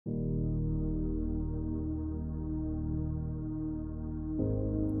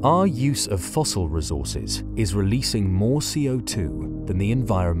Our use of fossil resources is releasing more CO2 than the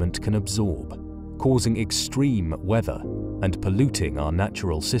environment can absorb, causing extreme weather and polluting our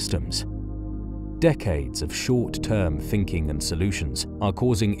natural systems. Decades of short-term thinking and solutions are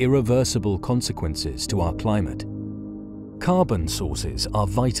causing irreversible consequences to our climate. Carbon sources are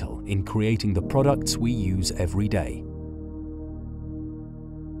vital in creating the products we use every day.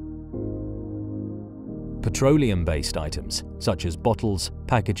 Petroleum-based items, such as bottles,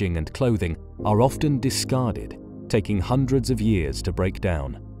 packaging and clothing, are often discarded, taking hundreds of years to break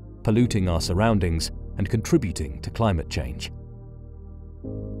down, polluting our surroundings and contributing to climate change.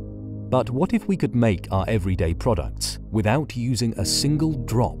 But what if we could make our everyday products without using a single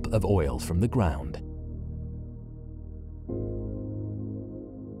drop of oil from the ground?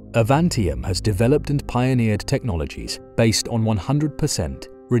 Avantium has developed and pioneered technologies based on 100%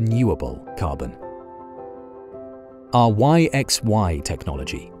 renewable carbon. Our YXY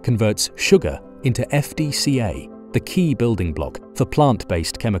technology converts sugar into FDCA, the key building block for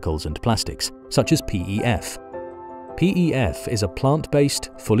plant-based chemicals and plastics, such as PEF. PEF is a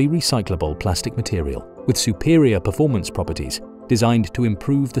plant-based, fully recyclable plastic material with superior performance properties designed to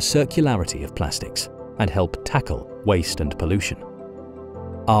improve the circularity of plastics and help tackle waste and pollution.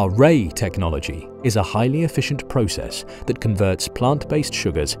 Our Ray technology is a highly efficient process that converts plant-based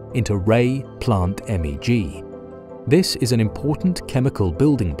sugars into Ray plant MEG. This is an important chemical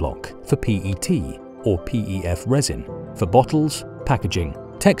building block for PET or PEF resin for bottles, packaging,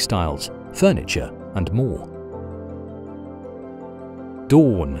 textiles, furniture and more.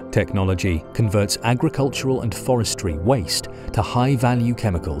 Dawn technology converts agricultural and forestry waste to high-value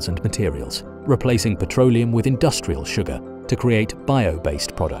chemicals and materials, replacing petroleum with industrial sugar to create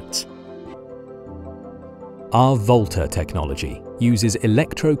bio-based products. Our Volta technology uses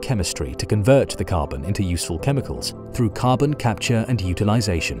electrochemistry to convert the carbon into useful chemicals through carbon capture and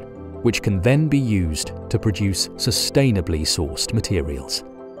utilization, which can then be used to produce sustainably sourced materials.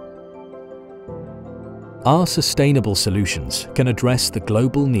 Our sustainable solutions can address the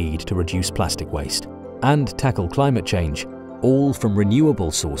global need to reduce plastic waste and tackle climate change, all from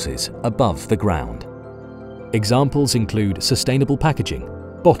renewable sources above the ground. Examples include sustainable packaging,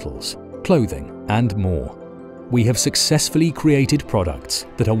 bottles, clothing, and more. We have successfully created products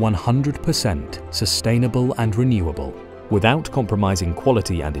that are 100% sustainable and renewable, without compromising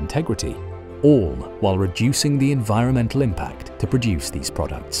quality and integrity, all while reducing the environmental impact to produce these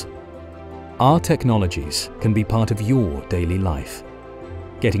products. Our technologies can be part of your daily life.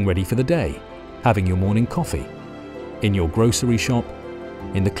 Getting ready for the day, having your morning coffee, in your grocery shop,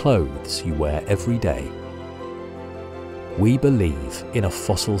 in the clothes you wear every day. We believe in a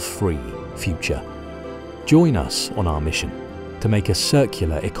fossil-free future. Join us on our mission to make a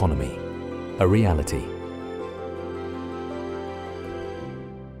circular economy a reality.